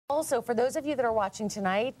Also, for those of you that are watching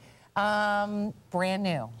tonight, brand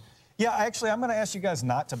new. Yeah, actually, I'm going to ask you guys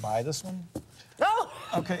not to buy this one. Oh!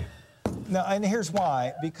 Okay. No, and here's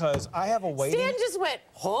why. Because I have a waiting... Stan just went,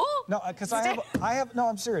 huh? No, because no,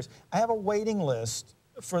 I'm serious. I have a waiting list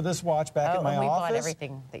for this watch back at my and we office. bought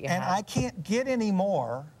everything that you and have. I can't get any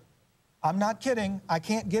more. I'm not kidding. I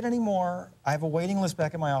can't get any more. I have a waiting list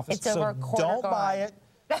back at my office. It's over a quarter don't gone. buy it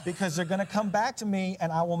because they're going to come back to me and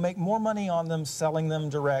I will make more money on them selling them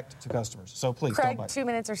direct to customers. So please Craig, don't buy it. 2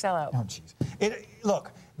 minutes or sell out. Oh, jeez.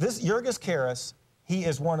 Look, this Jurgis Kairys, he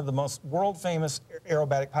is one of the most world-famous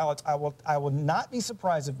aerobatic pilots. I will not be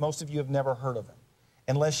surprised if most of you have never heard of him,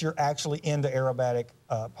 unless you're actually into aerobatic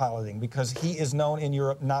piloting, because he is known in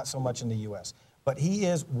Europe, not so much in the U.S. But he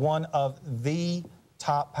is one of the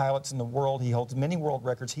top pilots in the world. He holds many world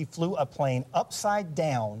records. He flew a plane upside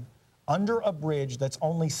down under a bridge that's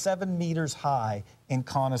only 7 meters high in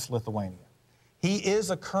Kairys, Lithuania. He is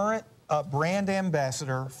a current brand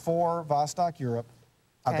ambassador for Vostok Europe.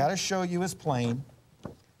 Okay. I've got to show you his plane,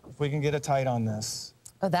 if we can get it tight on this.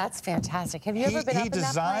 Oh, that's fantastic. Have you ever been up in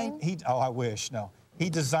that plane? Oh, I wish, no. He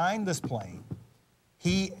designed this plane.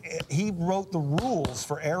 He wrote the rules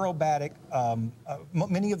for aerobatic,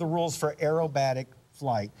 many of the rules for aerobatic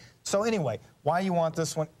flight. So anyway, why you want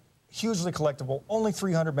this one? Hugely collectible, only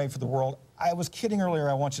 300 made for the world. I was kidding earlier,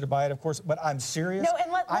 I want you to buy it, of course, but I'm serious. No, and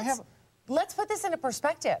let's put this into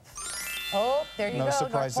perspective. Oh, there you go. No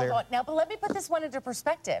surprise there. Now, but let me put this one into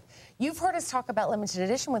perspective. You've heard us talk about limited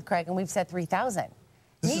edition with Craig, and we've said 3,000.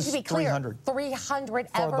 Need to be clear. 300. 300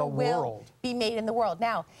 ever will be made in the world.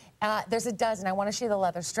 Now, there's a dozen. I want to show you the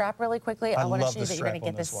leather strap really quickly. I want to show you that you're going to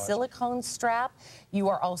get the silicone strap. You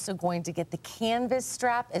are also going to get the canvas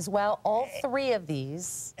strap as well. All 3 of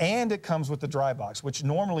these. And it comes with the dry box, which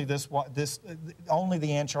normally only the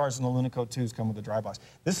Anchars and the Lunico 2s come with the dry box.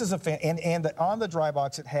 This is on the dry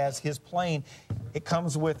box it has his plane. It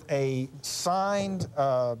comes with a signed.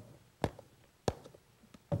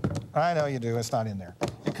 I know you do. It's not in there.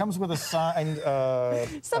 It comes with a signed...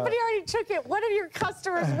 Somebody already took it. One of your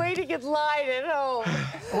customers waiting in line at home.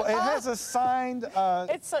 Well, it has a signed...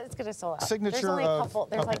 it's going to sell out. Signature There's only a couple.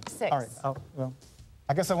 There's like 6. All right. Well,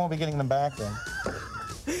 I guess I won't be getting them back then.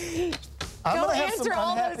 Go answer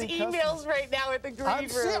all those emails right now at the green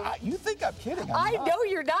room. You think I'm kidding. I know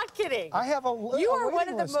you're not kidding. I have You are one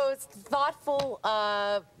of the most thoughtful...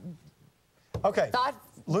 Okay.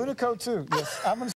 Lunico 2. Yes, I'm going to